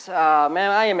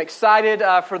Man, I am excited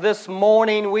for this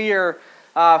morning. We are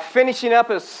finishing up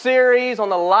a series on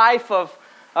the life of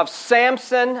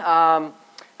Samson.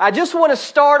 I just want to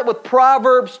start with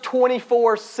Proverbs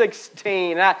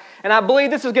 24:16. And I believe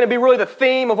this is going to be really the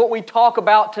theme of what we talk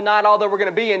about tonight, although we're going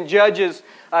to be in Judges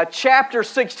chapter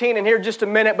 16 in here just a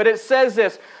minute. But it says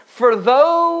this: "For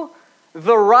though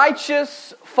the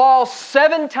righteous fall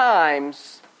 7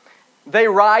 times, they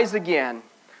rise again.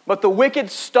 But the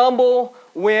wicked stumble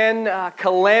when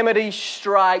calamity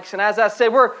strikes." And as I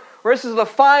said, this is the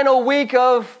final week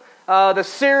of the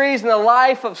series in the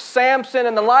life of Samson.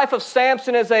 And the life of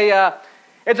Samson is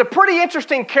it's a pretty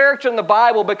interesting character in the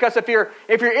Bible, because if you're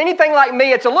anything like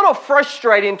me, it's a little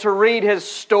frustrating to read his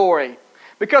story.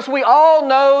 Because we all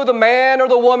know the man or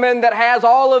the woman that has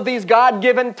all of these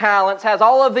God-given talents, has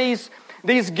all of these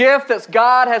gifts that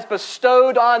God has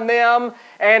bestowed on them,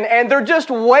 and they're just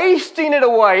wasting it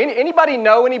away. Anybody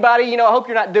know anybody? I hope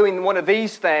you're not doing one of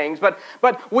these things, but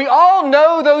we all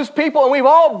know those people, and we've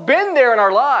all been there in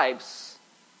our lives.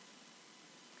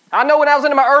 I know when I was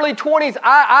in my early 20s,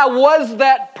 I was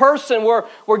that person where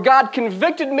God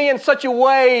convicted me in such a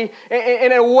way,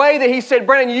 in a way that He said,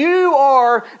 "Brandon, you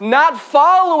are not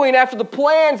following after the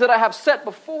plans that I have set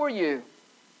before you."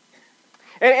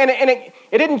 And it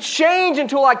didn't change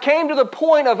until I came to the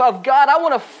point of God, I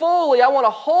want to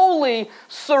wholly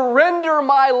surrender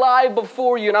my life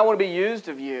before you, and I want to be used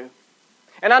of you.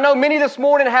 And I know many this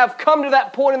morning have come to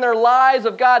that point in their lives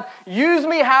of, God, use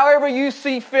me however you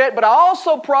see fit. But I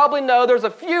also probably know there's a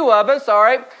few of us, all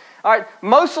right,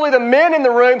 mostly the men in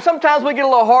the room. Sometimes we get a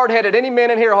little hard-headed. Any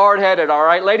men in here hard-headed, all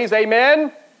right? Ladies,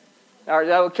 amen? All right,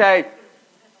 okay.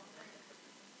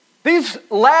 These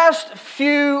last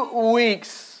few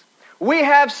weeks, we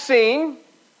have seen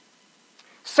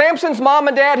Samson's mom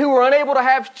and dad who were unable to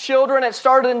have children. It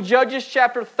started in Judges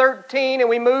chapter 13, and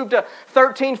we moved to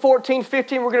 13, 14,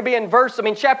 15. We're going to be in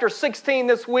chapter 16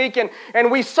 this week. And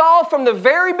we saw from the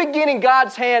very beginning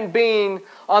God's hand being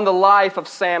on the life of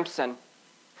Samson.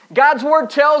 God's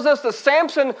word tells us that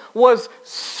Samson was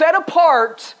set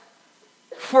apart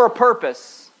for a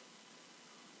purpose.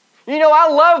 I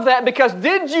love that, because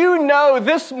did you know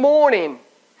this morning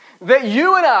that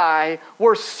you and I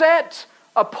were set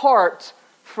apart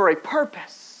for a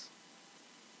purpose?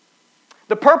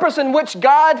 The purpose in which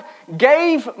God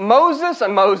gave Samson,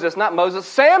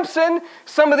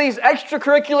 some of these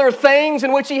extracurricular things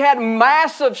in which he had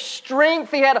massive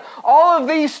strength. He had all of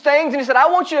these things, and He said, "I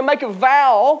want you to make a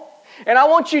vow, and I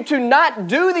want you to not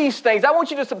do these things. I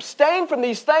want you to abstain from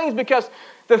these things, because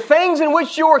the things in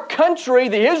which your country,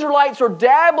 the Israelites, are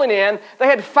dabbling in, they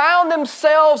had found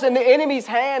themselves in the enemy's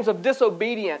hands of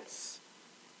disobedience."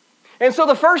 And so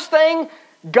the first thing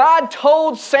God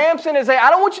told Samson is, I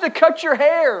don't want you to cut your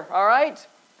hair, all right?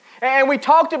 And we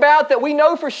talked about that we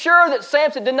know for sure that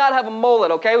Samson did not have a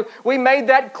mullet, okay? We made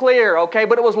that clear, okay?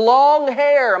 But it was long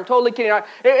hair. I'm totally kidding.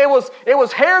 It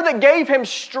was hair that gave him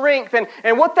strength.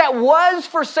 And what that was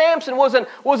for Samson was an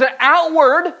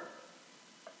outward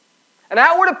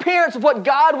appearance of what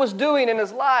God was doing in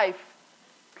his life.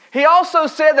 He also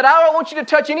said that, "I don't want you to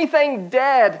touch anything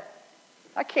dead."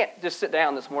 I can't just sit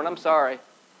down this morning, I'm sorry.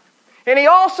 And he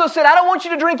also said, "I don't want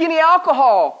you to drink any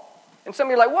alcohol." And some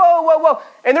of you are like, whoa.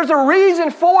 And there's a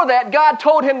reason for that. God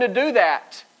told him to do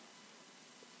that.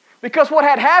 Because what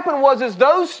had happened is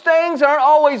those things aren't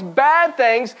always bad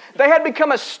things. They had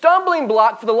become a stumbling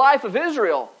block for the life of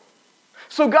Israel.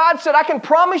 So God said, "I can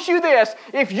promise you this.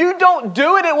 If you don't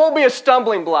do it, it won't be a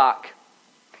stumbling block.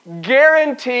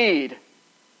 Guaranteed."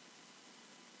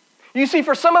 You see,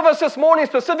 for some of us this morning,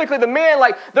 specifically the men,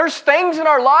 there's things in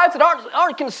our lives that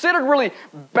aren't considered really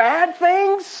bad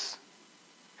things,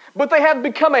 but they have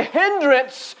become a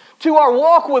hindrance to our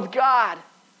walk with God.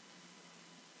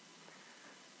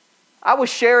 I was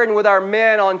sharing with our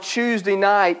men on Tuesday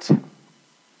night,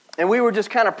 and we were just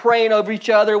kind of praying over each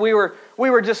other. We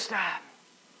were just,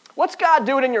 what's God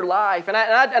doing in your life? And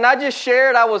I just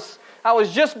shared, I was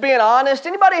just being honest.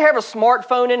 Anybody have a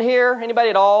smartphone in here? Anybody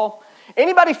at all?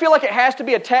 Anybody feel like it has to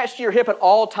be attached to your hip at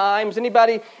all times?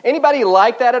 Anybody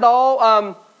like that at all?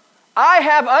 I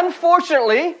have,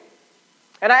 unfortunately,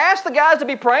 and I asked the guys to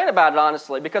be praying about it,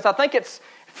 honestly, because I think it's,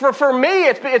 for me,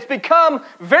 it's become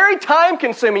very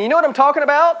time-consuming. You know what I'm talking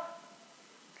about?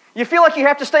 You feel like you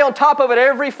have to stay on top of it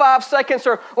every 5 seconds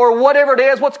or whatever it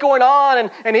is, what's going on,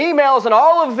 and emails and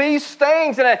all of these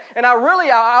things. And I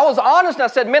was honest, and I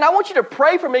said, "Man, I want you to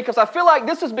pray for me, because I feel like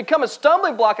this has become a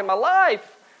stumbling block in my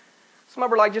life." Some of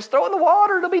them are like, "Just throw it in the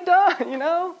water, it'll be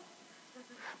done,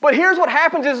 But here's what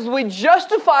happens is we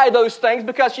justify those things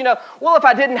because, if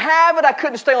I didn't have it, I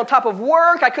couldn't stay on top of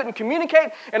work, I couldn't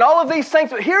communicate, and all of these things.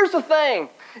 But here's the thing.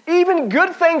 Even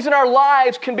good things in our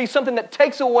lives can be something that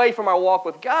takes away from our walk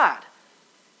with God.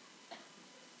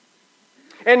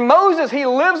 And Moses, he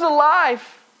lives a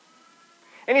life,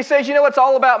 and he says, you know, it's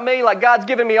all about me. Like, God's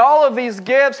given me all of these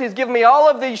gifts. He's given me all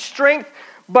of these strength.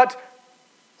 But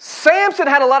Samson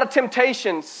had a lot of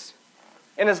temptations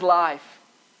in his life.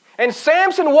 And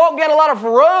Samson walked down a lot of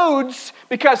roads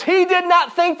because he did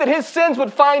not think that his sins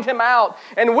would find him out.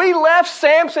 And we left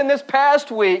Samson this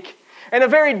past week in a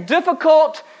very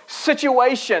difficult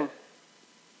situation.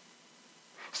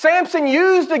 Samson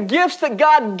used the gifts that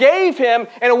God gave him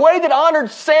in a way that honored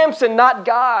Samson, not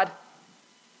God.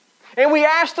 And we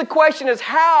ask the question is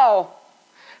how?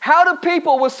 How do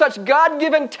people with such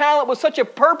God-given talent, with such a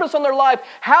purpose on their life,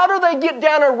 how do they get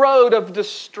down a road of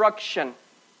destruction?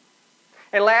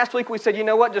 And last week we said, you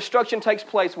know what? Destruction takes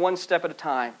place one step at a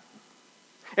time.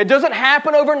 It doesn't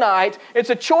happen overnight. It's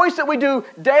a choice that we do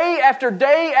day after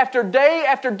day after day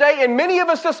after day. And many of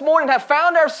us this morning have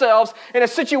found ourselves in a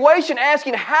situation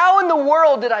asking, how in the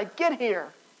world did I get here?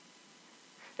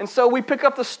 And so we pick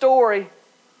up the story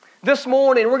this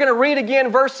morning. We're going to read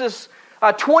again verses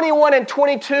 21 and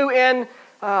 22 in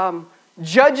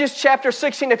Judges chapter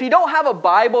 16. If you don't have a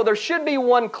Bible, there should be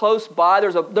one close by.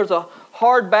 There's a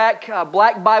hardback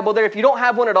black Bible there. If you don't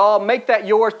have one at all, make that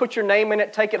yours. Put your name in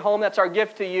it. Take it home. That's our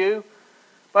gift to you.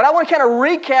 But I want to kind of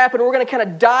recap, and we're going to kind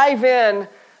of dive in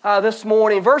this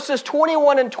morning. Verses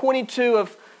 21 and 22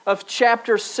 of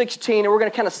chapter 16, and we're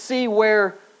going to kind of see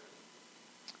where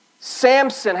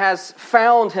Samson has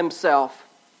found himself.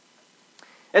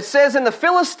 It says, and the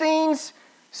Philistines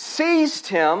seized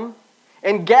him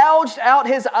and gouged out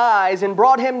his eyes and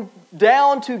brought him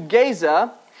down to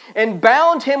Gaza and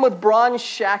bound him with bronze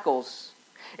shackles.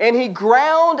 And he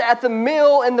ground at the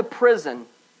mill in the prison.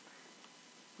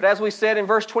 But as we said in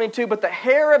verse 22, but the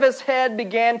hair of his head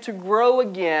began to grow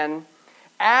again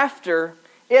after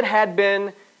it had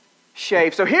been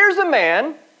shaved. So here's a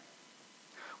man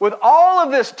with all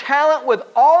of this talent, with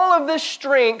all of this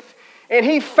strength, and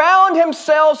he found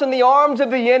himself in the arms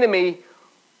of the enemy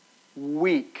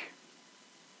weak.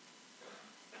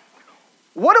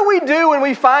 What do we do when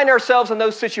we find ourselves in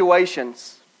those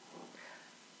situations?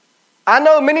 I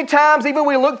know many times, even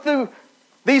we look through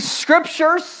these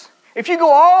scriptures, if you go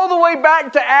all the way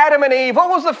back to Adam and Eve, what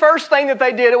was the first thing that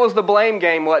they did? It was the blame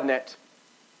game, wasn't it?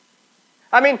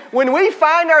 I mean, when we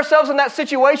find ourselves in that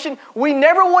situation, we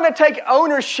never want to take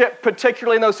ownership,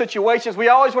 particularly in those situations. We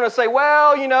always want to say,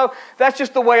 well, you know, that's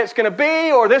just the way it's going to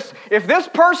be, or if this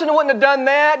person wouldn't have done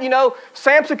that, you know,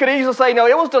 Samson could easily say, no,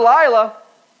 it was Delilah.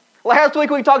 Last week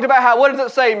we talked about what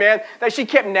does it say, man? That she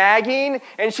kept nagging,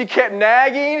 and she kept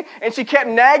nagging, and she kept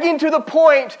nagging to the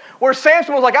point where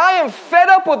Samson was like, I am fed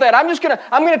up with that. I'm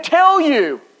going to tell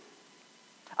you.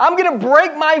 I'm going to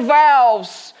break my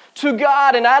vows to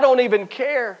God, and I don't even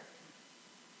care.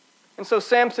 And so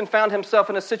Samson found himself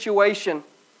in a situation.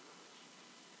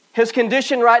 His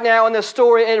condition right now in this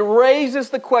story, it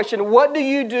raises the question, what do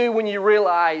you do when you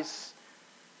realize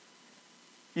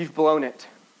you've blown it?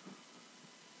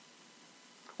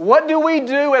 What do we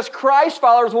do as Christ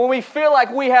followers when we feel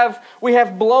like we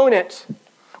have blown it?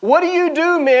 What do you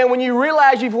do, man, when you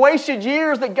realize you've wasted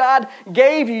years that God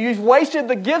gave you? You've wasted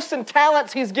the gifts and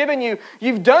talents He's given you.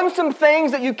 You've done some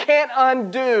things that you can't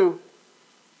undo.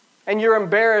 And you're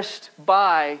embarrassed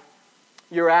by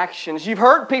your actions. You've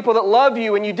hurt people that love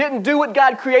you and you didn't do what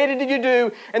God created you to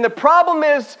do. And the problem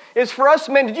is for us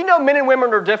men, did you know men and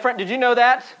women are different? Did you know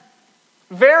that?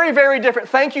 Very, very different.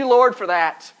 Thank you, Lord, for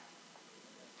that.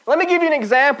 Let me give you an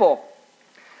example.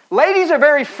 Ladies are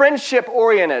very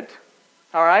friendship-oriented.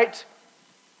 All right?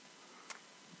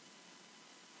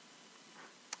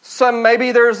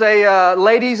 Maybe there's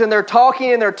ladies and they're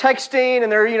talking and they're texting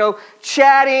and they're,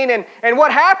 chatting. And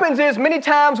what happens is many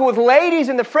times with ladies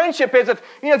in the friendship is if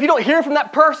you don't hear from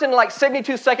that person in like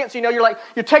 72 seconds, you're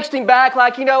texting back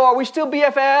like, are we still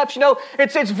BFFs?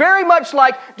 It's very much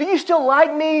like, do you still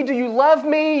like me? Do you love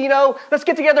me? Let's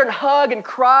get together and hug and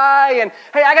cry. And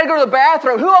hey, I got to go to the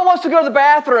bathroom. Who all wants to go to the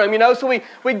bathroom? So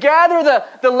we gather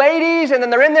the ladies and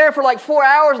then they're in there for like 4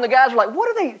 hours and the guys are like, what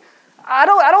are they... I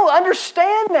don't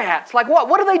understand that. It's like,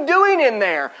 what are they doing in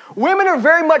there? Women are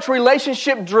very much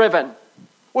relationship driven,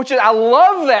 I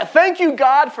love that. Thank you,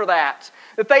 God, for that.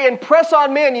 That they impress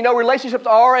on men, relationships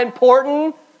are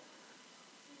important.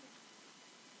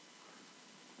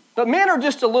 But men are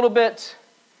just a little bit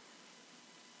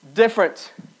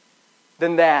different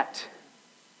than that.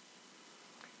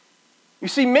 You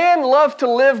see, men love to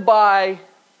live by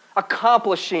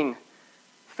accomplishing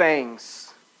things.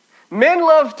 Men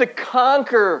love to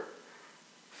conquer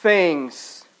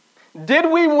things.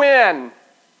 Did we win?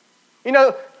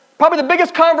 Probably the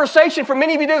biggest conversation for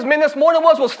many of you men this morning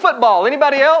was football.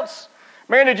 Anybody else?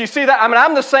 Man, did you see that? I mean,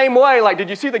 I'm the same way. Like, did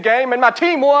you see the game? And my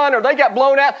team won or they got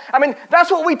blown out. I mean,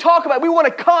 that's what we talk about. We want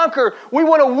to conquer. We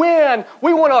want to win.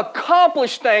 We want to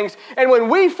accomplish things. And when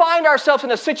we find ourselves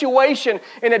in a situation,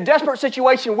 in a desperate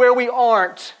situation where we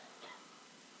aren't,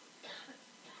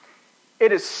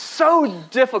 it is so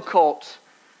difficult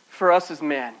for us as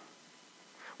men.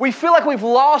 We feel like we've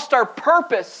lost our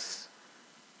purpose.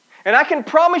 And I can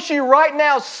promise you right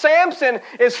now, Samson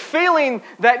is feeling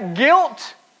that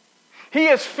guilt. He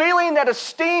is feeling that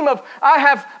esteem of, I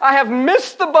have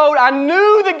missed the boat. I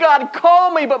knew that God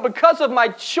called me, but because of my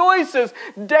choices,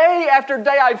 day after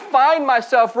day, I find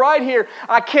myself right here.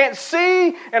 I can't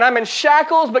see, and I'm in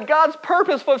shackles, but God's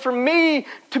purpose was for me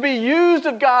to be used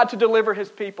of God to deliver His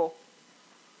people.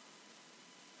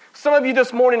 Some of you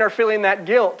this morning are feeling that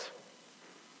guilt.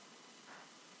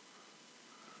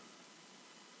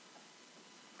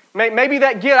 Maybe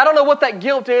that guilt, I don't know what that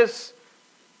guilt is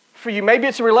for you. Maybe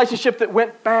it's a relationship that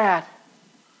went bad.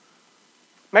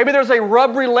 Maybe there's a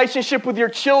rub relationship with your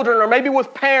children, or maybe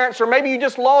with parents, or maybe you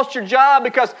just lost your job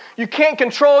because you can't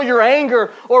control your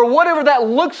anger, or whatever that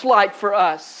looks like for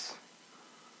us.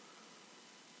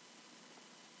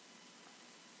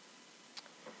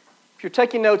 If you're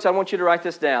taking notes, I want you to write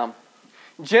this down.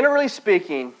 Generally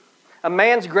speaking, a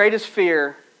man's greatest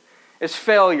fear is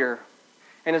failure,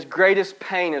 and his greatest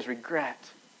pain is regret.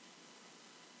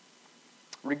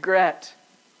 Regret.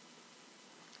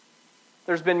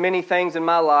 There's been many things in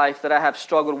my life that I have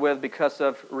struggled with because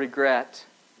of regret.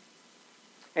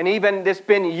 And even it's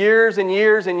been years and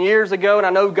years and years ago, and I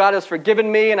know God has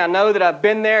forgiven me, and I know that I've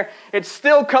been there. It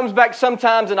still comes back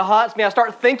sometimes and it haunts me. I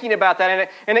start thinking about that,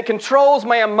 and it controls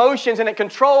my emotions, and it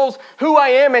controls who I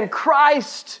am in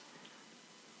Christ.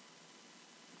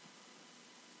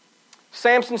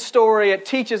 Samson's story, it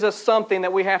teaches us something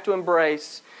that we have to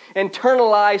embrace,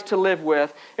 internalize, to live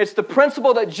with. It's the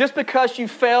principle that just because you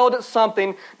failed at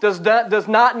something does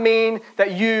not mean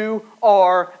that you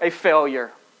are a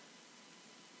failure.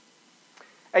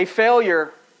 A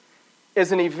failure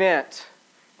is an event.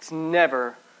 It's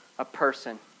never a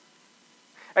person.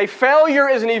 A failure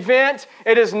is an event.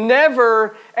 It is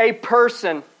never a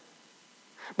person.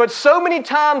 But so many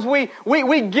times we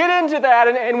get into that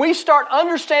and we start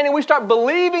understanding, we start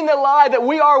believing the lie that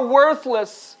we are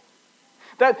worthless.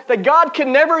 That God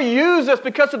can never use us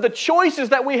because of the choices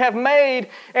that we have made.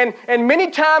 And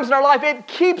many times in our life, it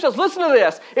keeps us, listen to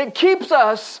this, it keeps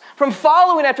us from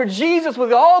following after Jesus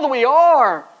with all that we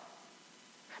are.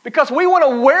 Because we want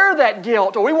to wear that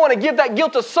guilt, or we want to give that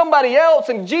guilt to somebody else.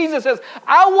 And Jesus says,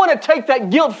 I want to take that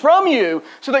guilt from you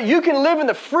so that you can live in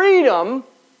the freedom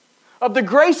of the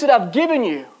grace that I've given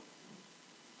you.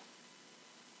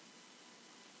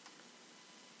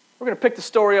 We're going to pick the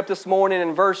story up this morning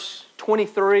in verse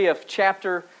 23 of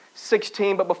chapter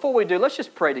 16. But before we do, let's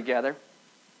just pray together.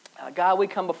 God, we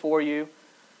come before you.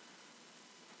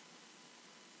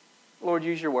 Lord,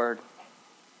 use your word.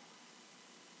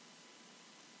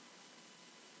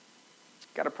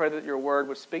 God, I pray that your word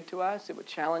would speak to us. It would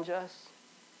challenge us.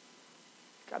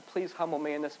 God, please humble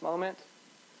me in this moment.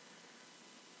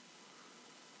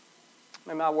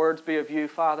 May my words be of you,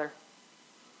 Father.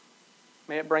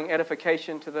 May it bring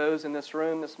edification to those in this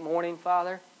room this morning,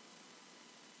 Father.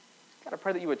 God, I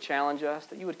pray that you would challenge us,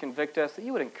 that you would convict us, that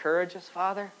you would encourage us,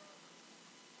 Father,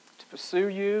 to pursue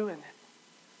you, and that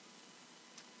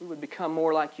we would become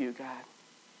more like you, God.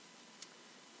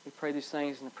 We pray these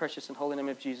things in the precious and holy name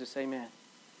of Jesus. Amen.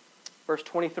 Verse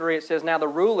 23, it says, Now the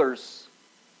rulers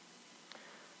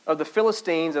of the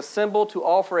Philistines assembled to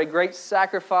offer a great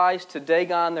sacrifice to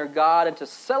Dagon their god and to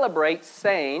celebrate,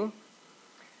 saying,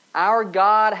 Our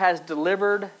God has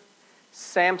delivered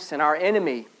Samson, our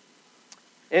enemy,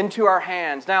 into our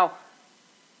hands. Now,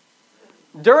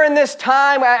 during this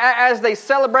time, as they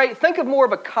celebrate, think of more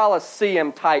of a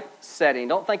Colosseum type setting.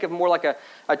 Don't think of more like a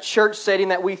church setting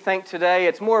that we think today.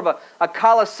 It's more of a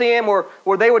Colosseum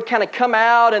where they would kind of come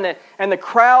out and the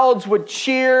crowds would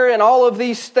cheer and all of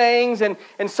these things. And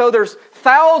so there's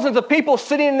thousands of people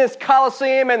sitting in this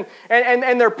Colosseum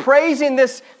and they're praising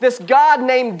this god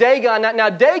named Dagon. Now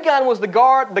Dagon was the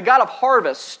god of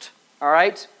harvest, all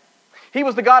right? He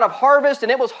was the god of harvest,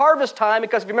 and it was harvest time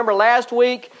because if you remember last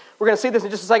week, we're going to see this in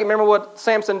just a second. Remember what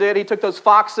Samson did? He took those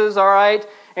foxes, all right,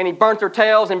 and he burnt their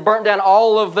tails and burnt down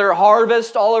all of their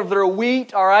harvest, all of their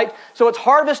wheat, all right? So it's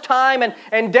harvest time,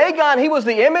 and Dagon, he was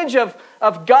the image of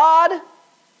God,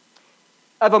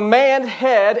 of a man's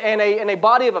head and a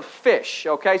body of a fish,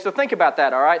 okay? So think about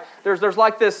that, all right? There's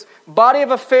like this body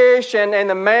of a fish and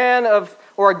the man of,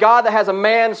 or a God that has a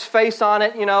man's face on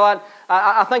it, you know.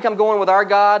 I think I'm going with our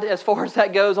God as far as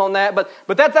that goes on that.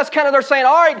 But that's kind of, they're saying,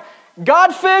 all right,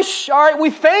 Godfish, all right, we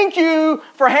thank you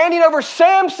for handing over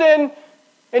Samson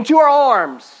into our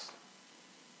arms.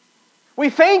 We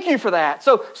thank you for that.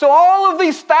 So all of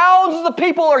these thousands of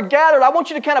people are gathered. I want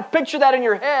you to kind of picture that in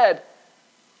your head.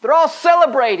 They're all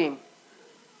celebrating.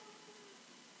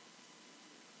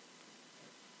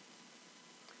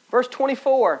 Verse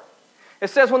 24. It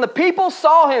says, when the people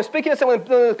saw him, speaking of Samson,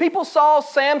 when the people saw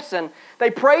Samson, they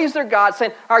praised their God,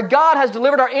 saying, our God has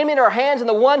delivered our enemy into our hands, and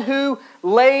the one who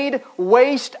laid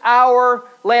waste our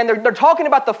land. They're talking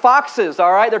about the foxes,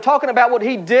 all right? They're talking about what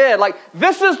he did. Like,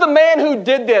 this is the man who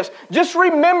did this. Just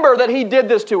remember that he did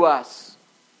this to us.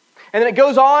 And then it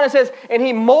goes on and says, and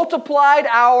he multiplied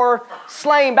our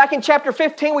slain. Back in chapter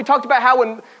 15, we talked about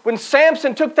how when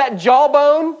Samson took that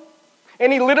jawbone,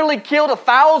 and he literally killed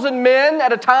 1,000 men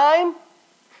at a time,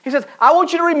 he says, I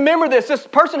want you to remember this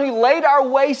person who laid our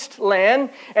wasteland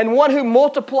and one who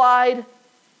multiplied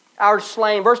our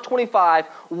slain. Verse 25,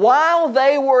 while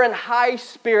they were in high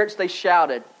spirits, they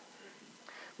shouted,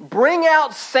 bring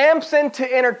out Samson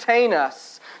to entertain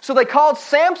us. So they called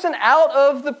Samson out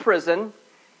of the prison,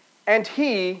 and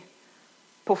he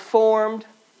performed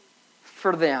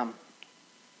for them.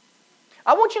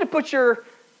 I want you to put your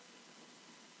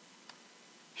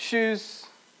shoes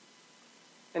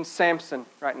in Samson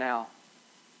right now.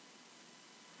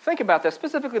 Think about that,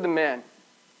 specifically the men.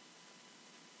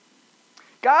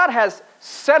 God has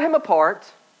set him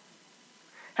apart,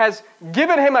 has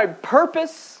given him a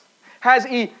purpose, has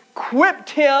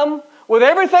equipped him with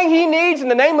everything he needs in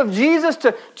the name of Jesus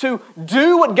to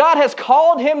do what God has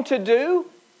called him to do.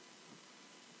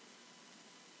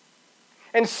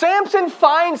 And Samson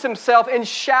finds himself in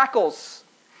shackles.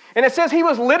 And it says he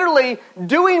was literally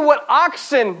doing what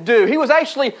oxen do. He was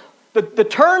actually the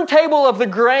turntable of the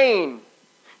grain.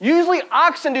 Usually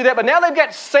oxen do that, but now they've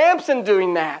got Samson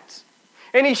doing that.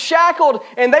 And he's shackled,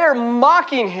 and they are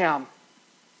mocking him.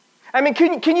 I mean,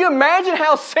 can you imagine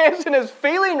how Samson is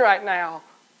feeling right now?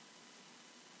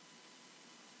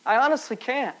 I honestly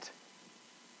can't.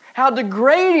 How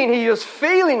degrading he is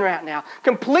feeling right now.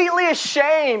 Completely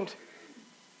ashamed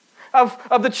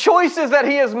of the choices that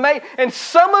he has made. And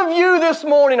some of you this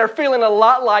morning are feeling a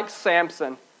lot like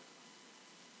Samson.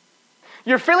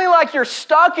 You're feeling like you're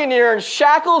stuck in your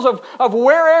shackles of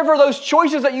wherever those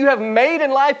choices that you have made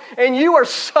in life, and you are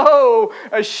so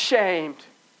ashamed.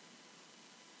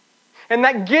 And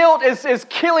that guilt is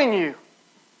killing you.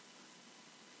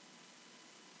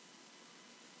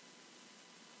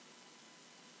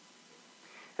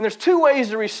 And there's two ways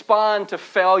to respond to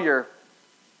failure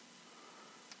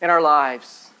in our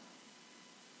lives.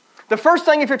 The first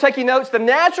thing, if you're taking notes, the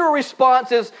natural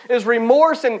response is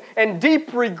remorse and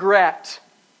deep regret.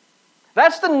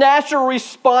 That's the natural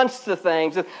response to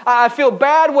things. I feel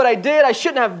bad what I did. I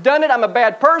shouldn't have done it. I'm a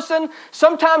bad person.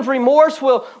 Sometimes remorse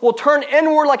will turn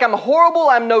inward like I'm horrible.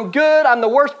 I'm no good. I'm the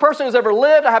worst person who's ever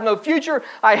lived. I have no future.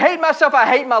 I hate myself. I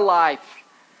hate my life.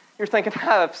 You're thinking,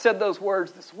 I've said those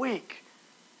words this week.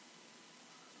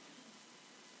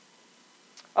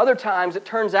 Other times it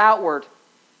turns outward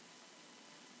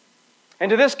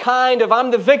into this kind of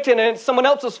I'm the victim and it's someone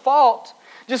else's fault.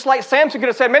 Just like Samson could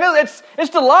have said, man, it's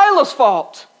Delilah's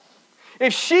fault.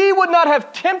 If she would not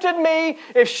have tempted me,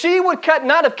 if she would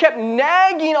not have kept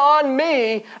nagging on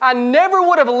me, I never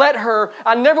would have let her,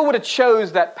 I never would have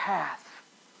chose that path.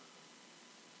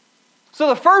 So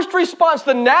the first response,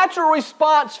 the natural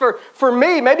response for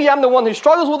me, maybe I'm the one who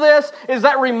struggles with this, is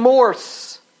that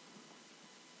remorse.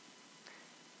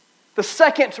 The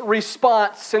second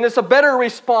response, and it's a better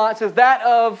response, is that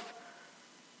of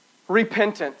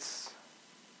repentance.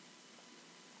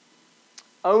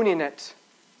 Owning it.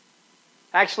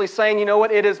 Actually saying, you know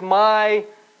what, it is my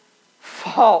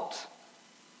fault.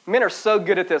 Men are so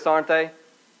good at this, aren't they?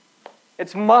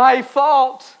 It's my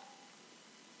fault.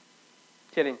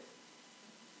 Kidding.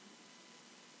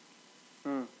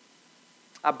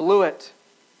 I blew it.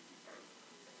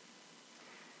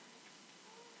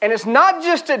 And it's not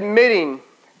just admitting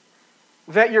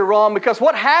that you're wrong, because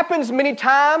what happens many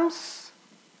times,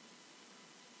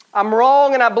 I'm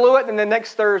wrong and I blew it, and the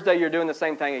next Thursday you're doing the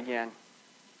same thing again.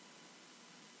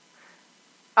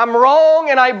 I'm wrong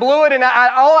and I blew it, and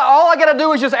all I got to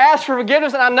do is just ask for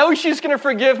forgiveness, and I know she's going to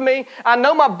forgive me. I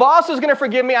know my boss is going to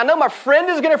forgive me. I know my friend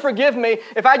is going to forgive me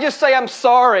if I just say I'm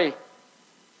sorry.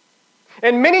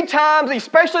 And many times,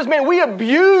 especially as men, we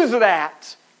abuse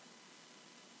that.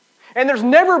 And there's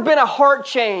never been a heart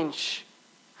change.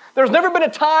 There's never been a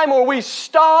time where we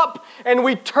stop and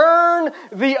we turn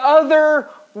the other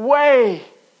way.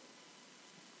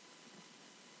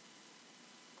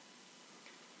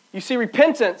 You see,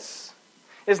 repentance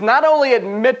is not only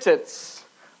admittance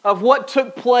of what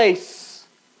took place,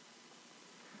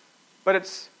 but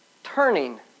it's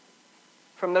turning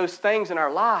from those things in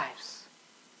our lives.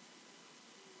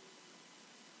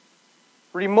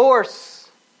 Remorse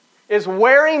is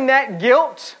wearing that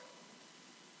guilt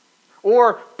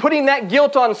or putting that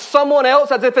guilt on someone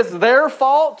else as if it's their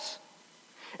fault.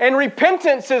 And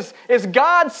repentance is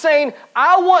God saying,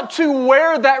 I want to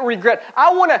wear that regret.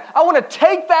 I want to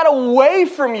take that away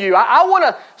from you. I want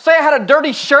to say I had a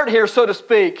dirty shirt here, so to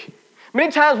speak.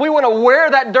 Many times we want to wear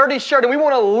that dirty shirt and we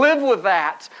want to live with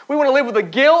that. We want to live with the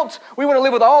guilt. We want to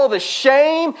live with all the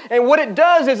shame. And what it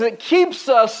does is it keeps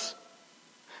us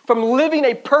from living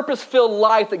a purpose-filled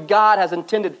life that God has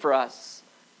intended for us.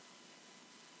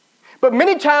 But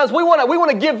many times we want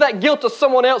to give that guilt to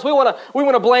someone else. We want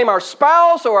to blame our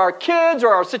spouse or our kids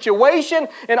or our situation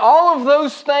and all of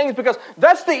those things because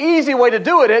that's the easy way to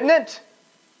do it, isn't it?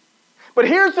 But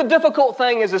here's the difficult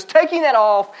thing is taking that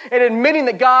off and admitting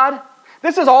that God,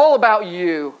 this is all about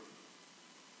you.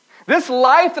 This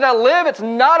life that I live, it's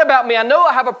not about me. I know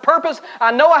I have a purpose.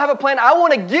 I know I have a plan. I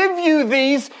want to give you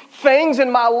these things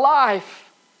in my life.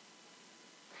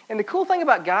 And the cool thing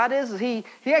about God is He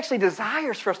actually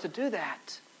desires for us to do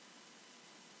that.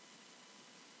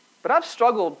 But I've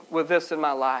struggled with this in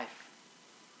my life.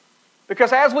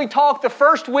 Because as we talked the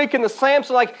first week in the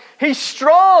Samson, like, he's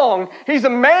strong, he's a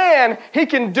man, he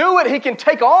can do it, he can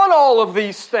take on all of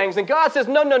these things. And God says,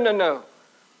 no, no, no, no.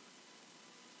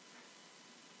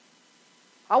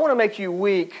 I want to make you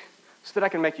weak so that I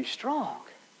can make you strong.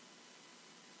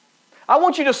 I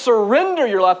want you to surrender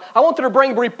your life. I want you to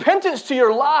bring repentance to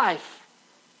your life.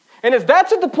 And if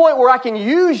that's at the point where I can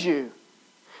use you.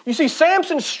 You see,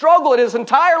 Samson struggled his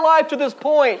entire life to this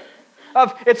point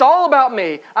of it's all about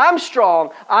me. I'm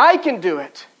strong. I can do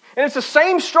it. And it's the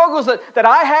same struggles that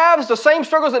I have. It's the same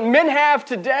struggles that men have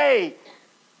today.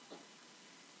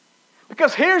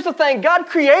 Because here's the thing. God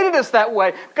created us that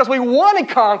way because we want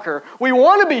to conquer. We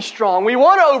want to be strong. We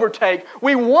want to overtake.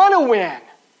 We want to win.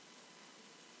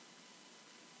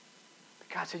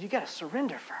 God said, you got to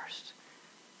surrender first.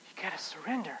 You got to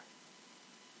surrender.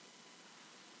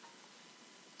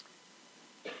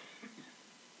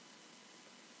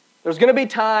 There's going to be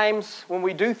times when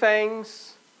we do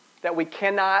things that we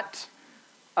cannot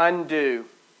undo.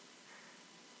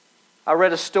 I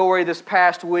read a story this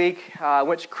past week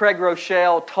which Craig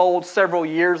Rochelle told several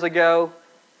years ago.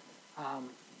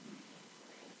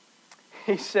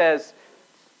 He says,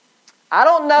 I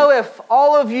don't know if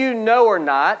all of you know or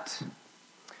not,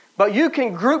 but you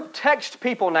can group text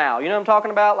people now. You know what I'm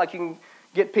talking about? Like you can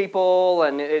get people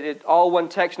and it all one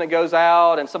text and it goes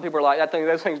out. And some people are like, I think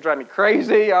those things drive me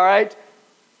crazy, all right?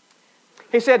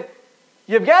 He said,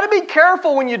 you've got to be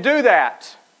careful when you do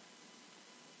that.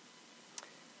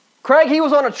 Craig, he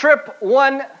was on a trip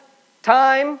one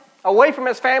time away from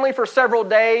his family for several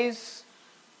days.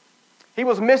 He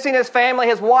was missing his family.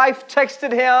 His wife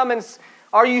texted him and,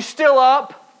 are you still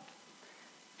up?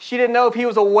 She didn't know if he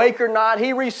was awake or not.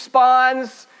 He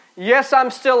responds, yes, I'm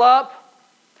still up.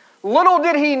 Little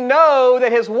did he know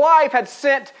that his wife had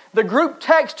sent the group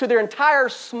text to their entire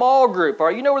small group. All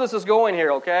right, you know where this is going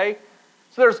here, okay?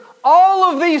 So there's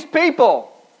all of these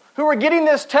people who are getting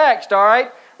this text, all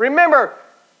right? Remember,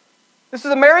 this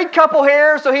is a married couple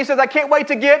here, so he says, I can't wait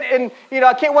to get in,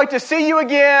 I can't wait to see you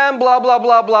again, blah, blah,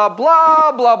 blah, blah,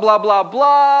 blah, blah, blah, blah,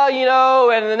 blah,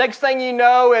 and the next thing you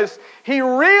know is he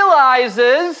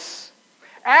realizes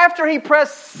after he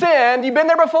pressed send, you been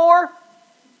there before?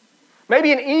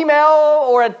 Maybe an email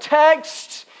or a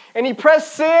text, and you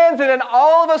press send, and then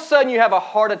all of a sudden you have a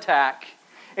heart attack,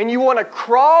 and you want to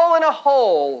crawl in a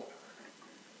hole,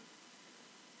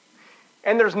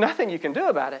 and there's nothing you can do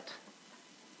about it.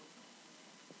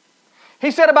 He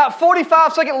said about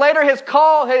 45 seconds later,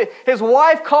 his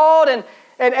wife called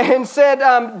and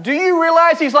said, do you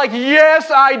realize? He's like,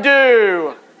 yes, I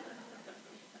do.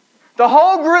 The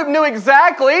whole group knew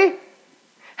exactly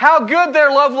how good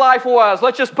their love life was.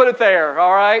 Let's just put it there,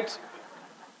 all right?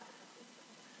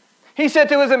 He said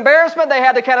to his embarrassment, they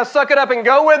had to kind of suck it up and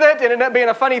go with it. It ended up being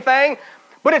a funny thing.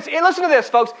 But listen to this,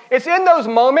 folks. It's in those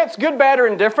moments, good, bad, or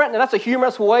indifferent, and that's a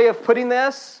humorous way of putting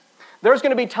this. There's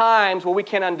going to be times where we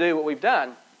can't undo what we've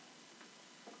done.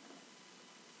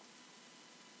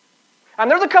 And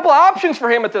there's a couple of options for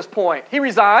him at this point. He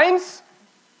resigns.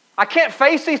 I can't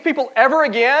face these people ever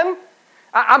again.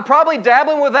 I'm probably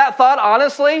dabbling with that thought,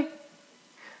 honestly.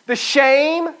 The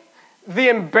shame, the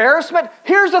embarrassment.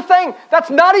 Here's the thing. That's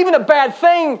not even a bad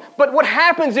thing. But what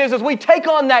happens is we take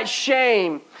on that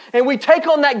shame and we take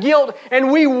on that guilt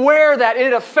and we wear that. And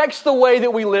it affects the way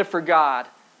that we live for God.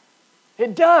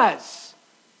 It does.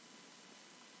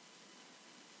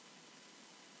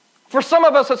 For some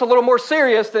of us, it's a little more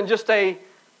serious than just a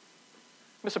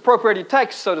misappropriated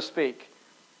text, so to speak.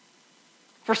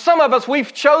 For some of us,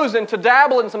 we've chosen to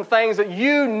dabble in some things that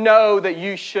you know that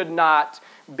you should not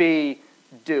be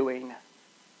doing.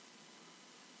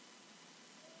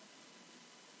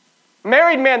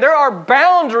 Married men, there are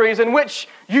boundaries in which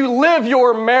you live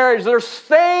your marriage. There's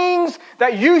things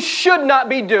that you should not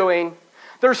be doing.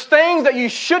 There's things that you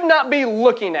should not be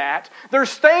looking at.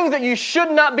 There's things that you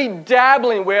should not be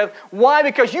dabbling with. Why?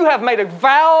 Because you have made a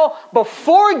vow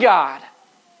before God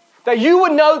that you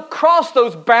would not cross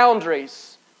those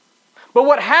boundaries. But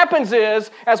what happens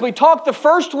is, as we talked the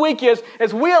first week, is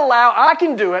we allow, I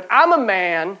can do it, I'm a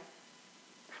man,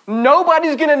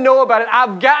 nobody's going to know about it,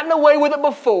 I've gotten away with it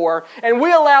before, and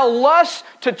we allow lust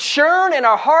to churn in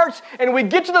our hearts, and we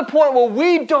get to the point where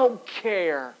we don't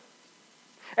care.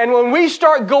 And when we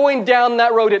start going down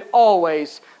that road, it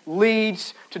always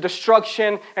leads to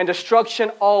destruction, and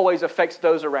destruction always affects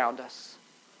those around us.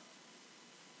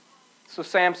 So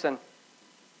Samson,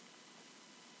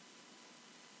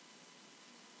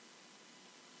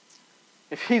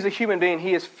 if he's a human being,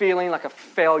 he is feeling like a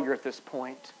failure at this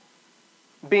point,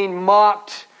 being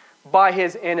mocked by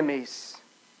his enemies.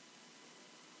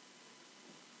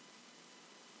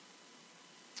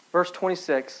 Verse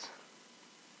 26.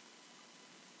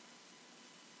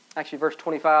 Actually, verse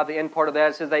 25, the end part of that,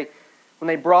 it says when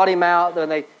they brought him out,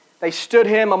 then they stood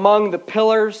him among the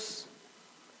pillars.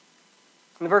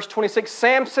 In verse 26,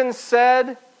 Samson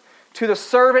said to the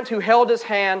servant who held his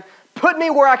hand, "Put me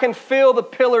where I can feel the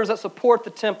pillars that support the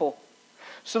temple,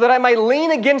 so that I may lean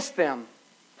against them."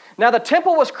 Now the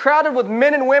temple was crowded with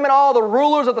men and women. All the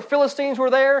rulers of the Philistines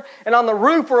were there. And on the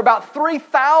roof were about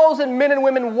 3,000 men and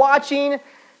women watching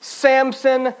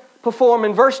Samson perform.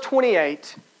 In verse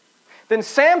 28, then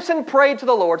Samson prayed to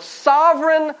the Lord,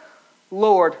 "Sovereign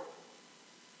Lord,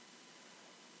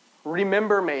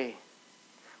 remember me.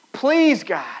 Please,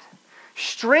 God,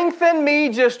 strengthen me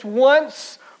just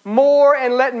once more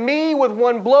and let me with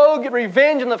one blow get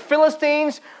revenge on the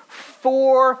Philistines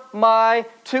for my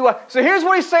two." So here's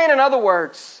what he's saying in other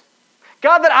words.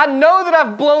 God, that I know that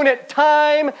I've blown it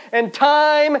time and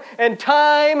time and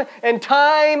time and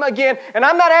time again. And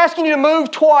I'm not asking you to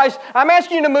move twice. I'm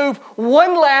asking you to move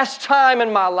one last time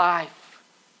in my life.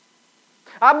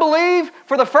 I believe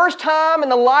for the first time in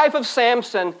the life of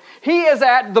Samson, he is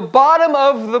at the bottom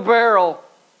of the barrel.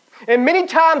 And many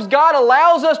times God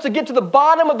allows us to get to the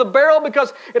bottom of the barrel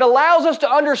because it allows us to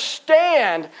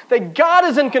understand that God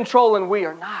is in control and we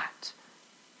are not.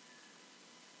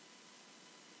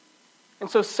 And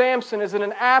so Samson is in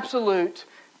an absolute,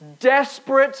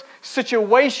 desperate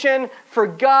situation for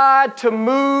God to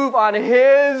move on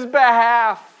his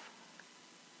behalf.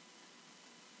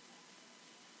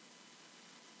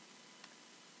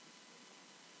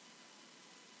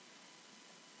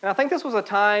 And I think this was a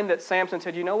time that Samson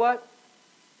said, you know what?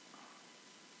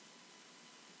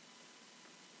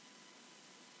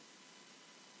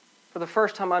 For the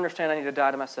first time I understand I need to die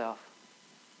to myself.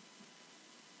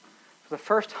 For the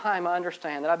first time I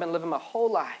understand that I've been living my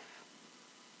whole life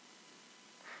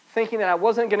thinking that I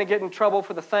wasn't going to get in trouble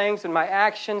for the things and my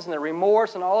actions and the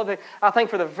remorse and all of it. I think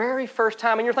for the very first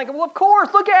time, and you're thinking, well, of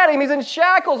course, look at him. He's in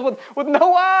shackles with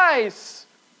no eyes.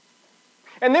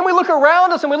 And then we look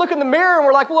around us and we look in the mirror and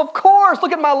we're like, well, of course,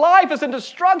 look at my life. It's in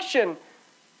destruction.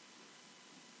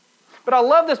 But I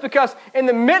love this because in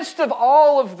the midst of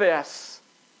all of this,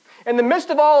 in the midst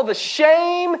of all of the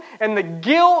shame and the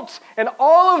guilt and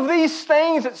all of these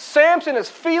things that Samson is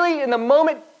feeling in the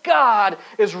moment, God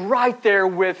is right there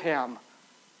with him.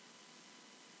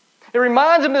 It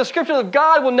reminds him of the scripture that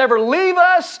God will never leave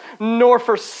us nor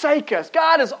forsake us.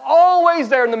 God is always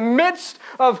there in the midst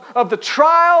of the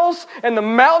trials and the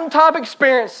mountaintop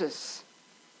experiences.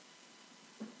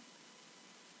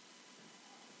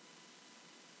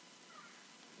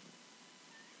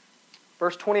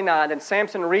 Verse 29, and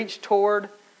Samson reached toward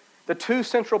the two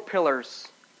central pillars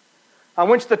on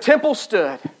which the temple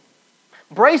stood,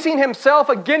 bracing himself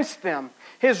against them,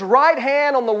 his right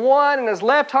hand on the one and his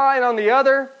left hand on the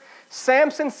other.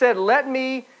 Samson said, "Let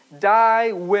me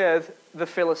die with the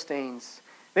Philistines."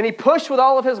 Then he pushed with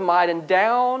all of his might, and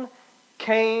down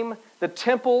came the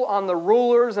temple on the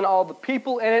rulers and all the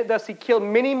people in it. Thus he killed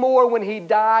many more when he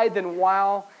died than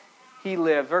while he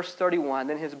lived. Verse 31,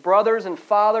 then his brothers and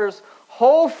father's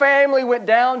whole family went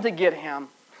down to get him.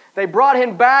 They brought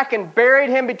him back and buried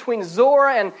him between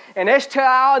Zorah and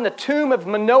Eshtaol in the tomb of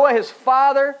Manoah his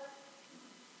father.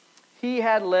 He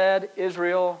had led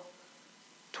Israel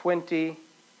 20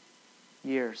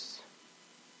 years.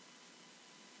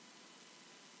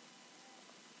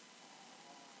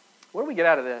 What do we get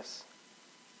out of this?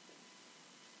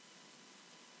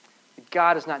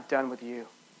 God is not done with you.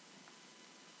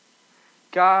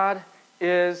 God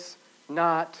is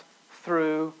not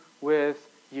through with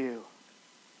you.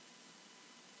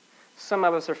 Some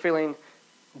of us are feeling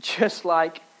just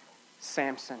like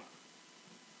Samson.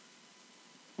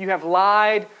 You have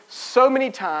lied so many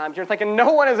times. You're thinking,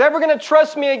 no one is ever going to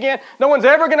trust me again. No one's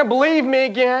ever going to believe me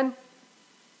again.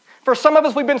 For some of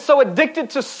us, we've been so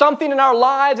addicted to something in our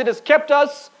lives, it has kept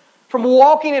us from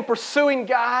walking and pursuing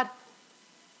God.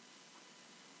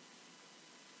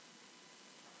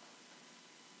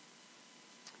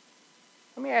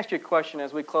 Let me ask you a question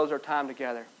as we close our time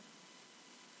together.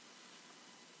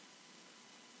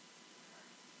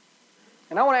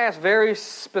 And I want to ask very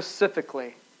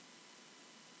specifically,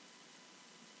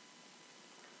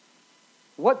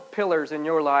 what pillars in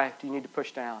your life do you need to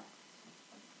push down?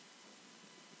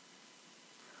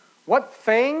 What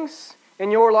things in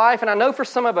your life, and I know for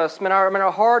some of us,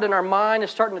 our heart and our mind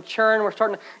is starting to churn.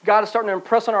 God is starting to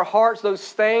impress on our hearts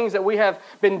those things that we have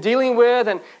been dealing with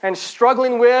and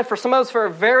struggling with. For some of us for a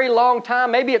very long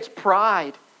time, maybe it's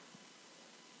pride.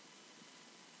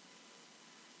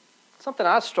 Something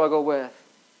I struggle with.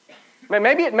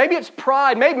 Maybe it's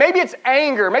pride. Maybe it's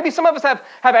anger. Maybe some of us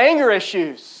have anger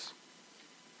issues.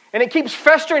 And it keeps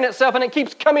festering itself and it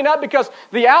keeps coming up because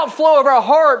the outflow of our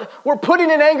heart, we're putting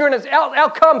in anger and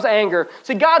out comes anger.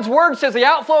 See, God's Word says the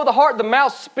outflow of the heart, the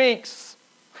mouth speaks.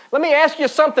 Let me ask you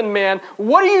something, men.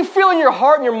 What do you fill in your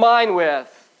heart and your mind with?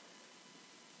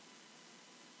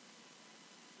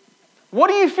 What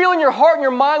do you fill in your heart and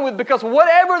your mind with? Because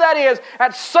whatever that is,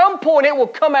 at some point it will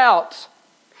come out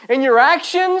in your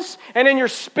actions and in your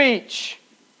speech.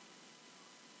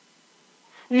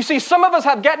 You see, some of us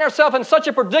have gotten ourselves in such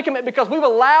a predicament because we've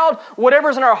allowed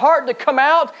whatever's in our heart to come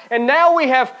out, and now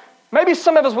maybe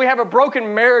some of us, we have a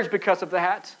broken marriage because of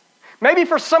that. Maybe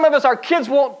for some of us, our kids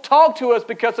won't talk to us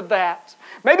because of that.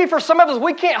 Maybe for some of us,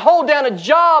 we can't hold down a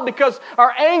job because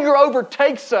our anger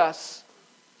overtakes us.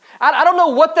 I don't know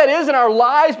what that is in our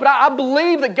lives, but I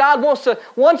believe that God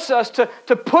wants us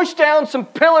to push down some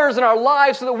pillars in our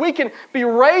lives so that we can be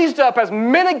raised up as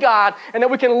men of God and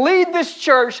that we can lead this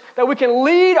church, that we can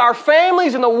lead our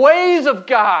families in the ways of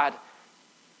God.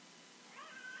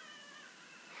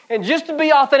 And just to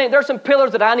be authentic, there's some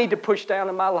pillars that I need to push down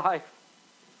in my life.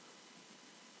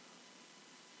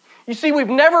 You see, we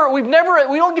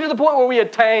don't get to the point where we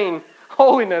attain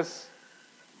holiness.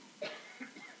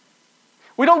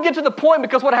 We don't get to the point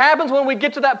because what happens when we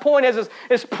get to that point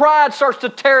is pride starts to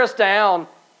tear us down.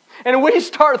 And we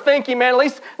start thinking, man, at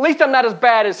least I'm not as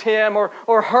bad as him or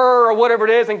her or whatever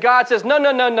it is. And God says,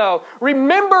 no.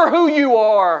 Remember who you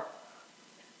are.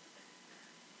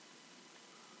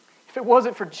 If it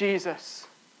wasn't for Jesus.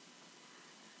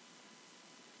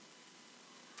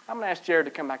 I'm going to ask Jared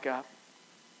to come back up.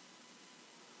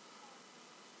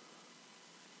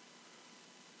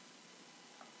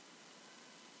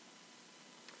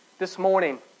 This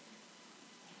morning,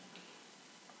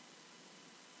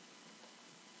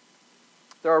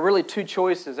 there are really two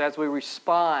choices as we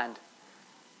respond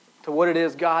to what it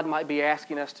is God might be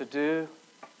asking us to do,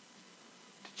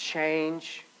 to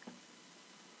change.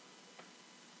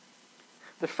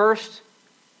 The first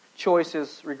choice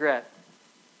is regret.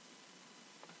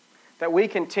 That we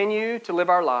continue to live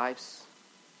our lives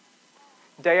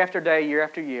day after day, year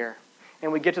after year,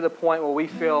 and we get to the point where we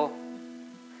feel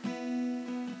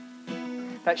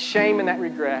that shame and that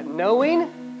regret, knowing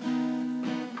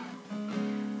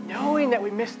that we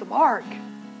missed the mark.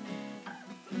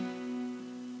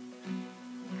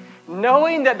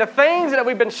 Knowing that the things that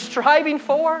we've been striving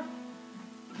for,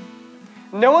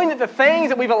 knowing that the things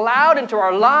that we've allowed into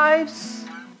our lives,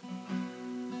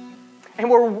 and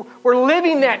we're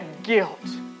living that guilt.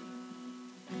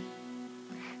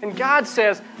 And God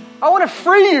says, I want to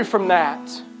free you from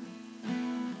that.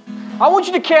 I want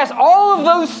you to cast all of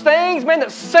those things, man,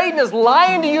 that Satan is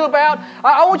lying to you about.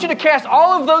 I want you to cast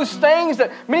all of those things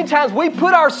that many times we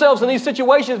put ourselves in these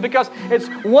situations because it's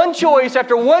one choice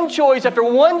after one choice after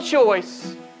one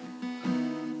choice.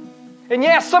 And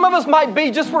yeah, some of us might be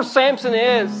just where Samson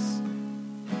is.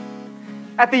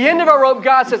 At the end of our rope,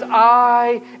 God says,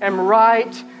 I am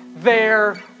right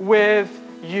there with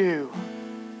you.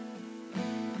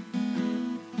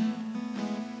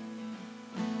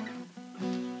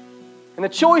 And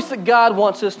the choice that God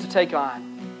wants us to take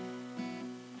on,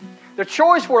 the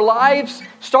choice where lives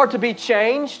start to be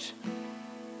changed,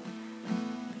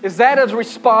 is that of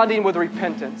responding with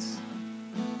repentance.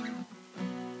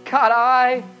 God,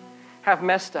 I have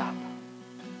messed up.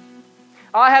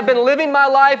 I have been living my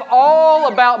life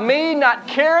all about me, not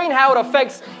caring how it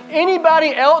affects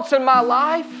anybody else in my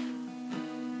life.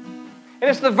 And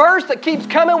it's the verse that keeps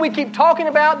coming, we keep talking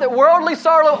about, that worldly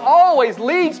sorrow always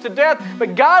leads to death,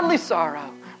 but godly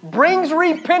sorrow brings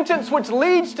repentance, which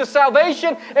leads to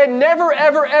salvation and never,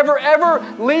 ever, ever,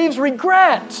 ever leaves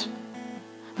regret.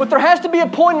 But there has to be a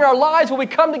point in our lives where we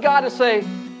come to God and say,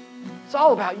 it's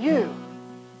all about you.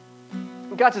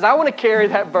 And God says, I want to carry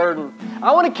that burden.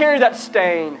 I want to carry that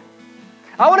stain.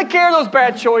 I want to carry those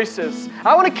bad choices.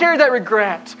 I want to carry that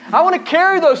regret. I want to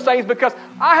carry those things because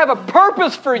I have a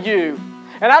purpose for you.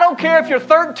 And I don't care if you're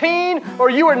 13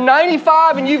 or you are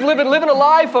 95 and you've living a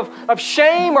life of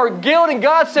shame or guilt. And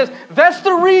God says, that's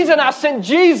the reason I sent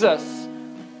Jesus.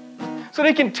 So that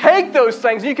He can take those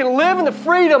things and you can live in the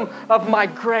freedom of my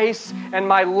grace and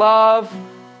my love.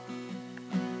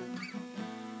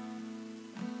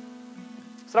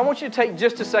 So I want you to take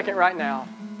just a second right now.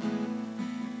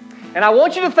 And I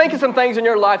want you to think of some things in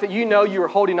your life that you know you are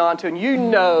holding on to. And you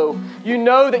know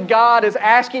that God is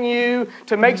asking you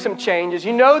to make some changes.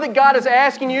 You know that God is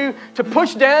asking you to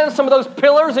push down some of those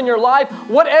pillars in your life,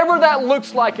 whatever that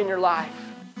looks like in your life.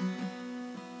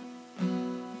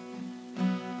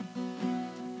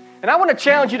 And I want to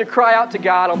challenge you to cry out to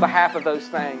God on behalf of those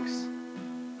things.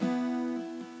 I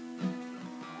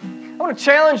want to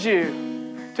challenge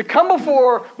you to come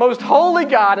before most holy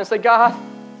God and say, God,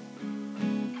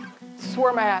 this is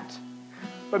where I'm at.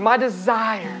 But my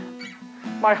desire,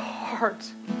 my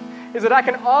heart, is that I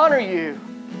can honor you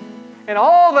in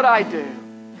all that I do,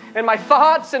 in my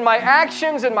thoughts, in my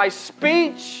actions, in my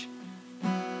speech.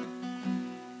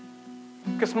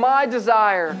 Because my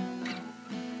desire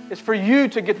is for you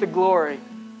to get the glory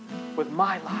with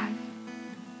my life.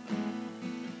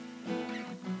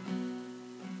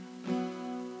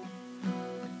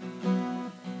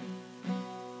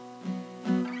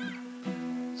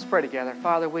 Let's pray together.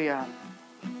 Father,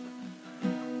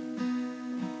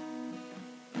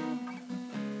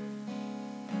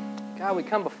 God, we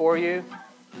come before you.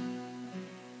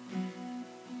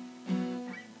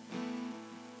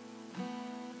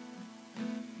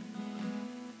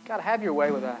 God, have your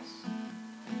way with us.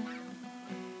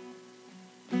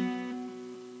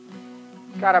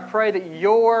 God, I pray that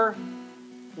your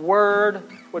word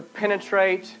would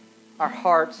penetrate our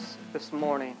hearts this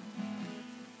morning.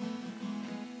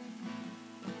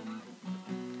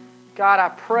 God, I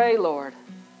pray, Lord,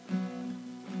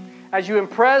 as you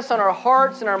impress on our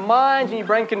hearts and our minds and you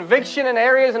bring conviction in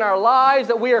areas in our lives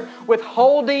that we are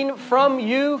withholding from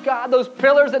you, God, those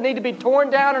pillars that need to be torn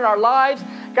down in our lives,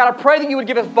 God, I pray that you would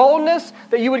give us boldness,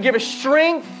 that you would give us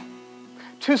strength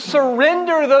to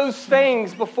surrender those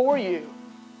things before you.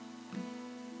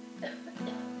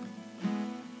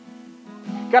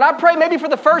 God, I pray maybe for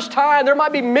the first time there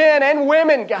might be men and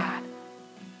women, God,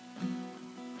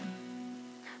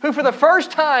 who for the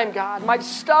first time, God, might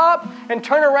stop and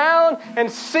turn around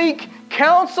and seek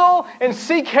counsel and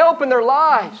seek help in their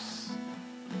lives.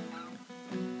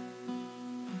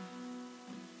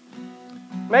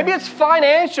 Maybe it's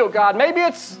financial, God. Maybe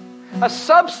it's a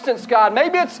substance, God.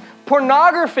 Maybe it's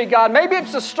pornography, God. Maybe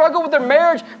it's a struggle with their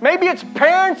marriage. Maybe it's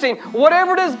parenting.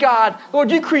 Whatever it is, God, Lord,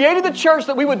 you created the church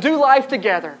that we would do life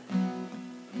together.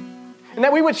 And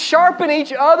that we would sharpen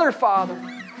each other, Father.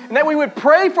 And that we would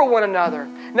pray for one another.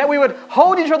 And that we would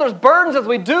hold each other's burdens as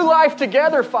we do life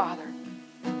together, Father.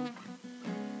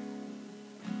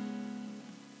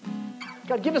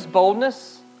 God, give us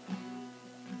boldness.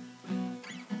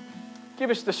 Give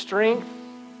us the strength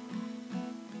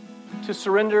to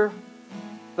surrender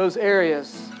those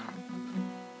areas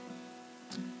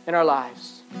in our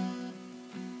lives.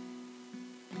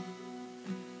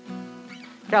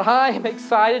 God, I am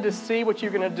excited to see what you're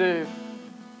going to do.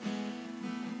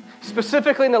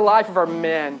 Specifically in the life of our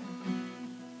men.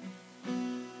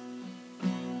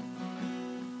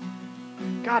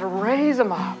 God, raise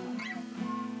them up.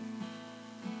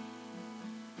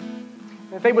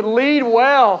 And if they would lead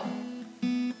well.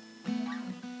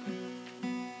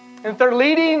 And if their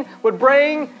leading would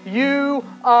bring you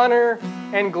honor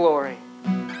and glory.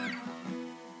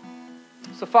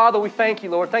 So, Father, we thank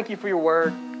you, Lord. Thank you for your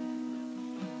word.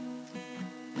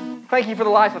 Thank you for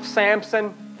the life of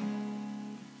Samson.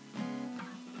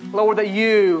 Lord, that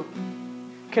you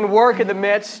can work in the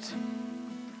midst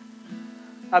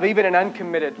of even an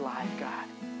uncommitted life, God.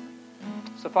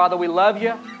 So, Father, we love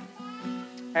you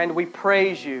and we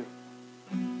praise you.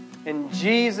 In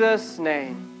Jesus'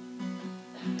 name,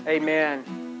 amen.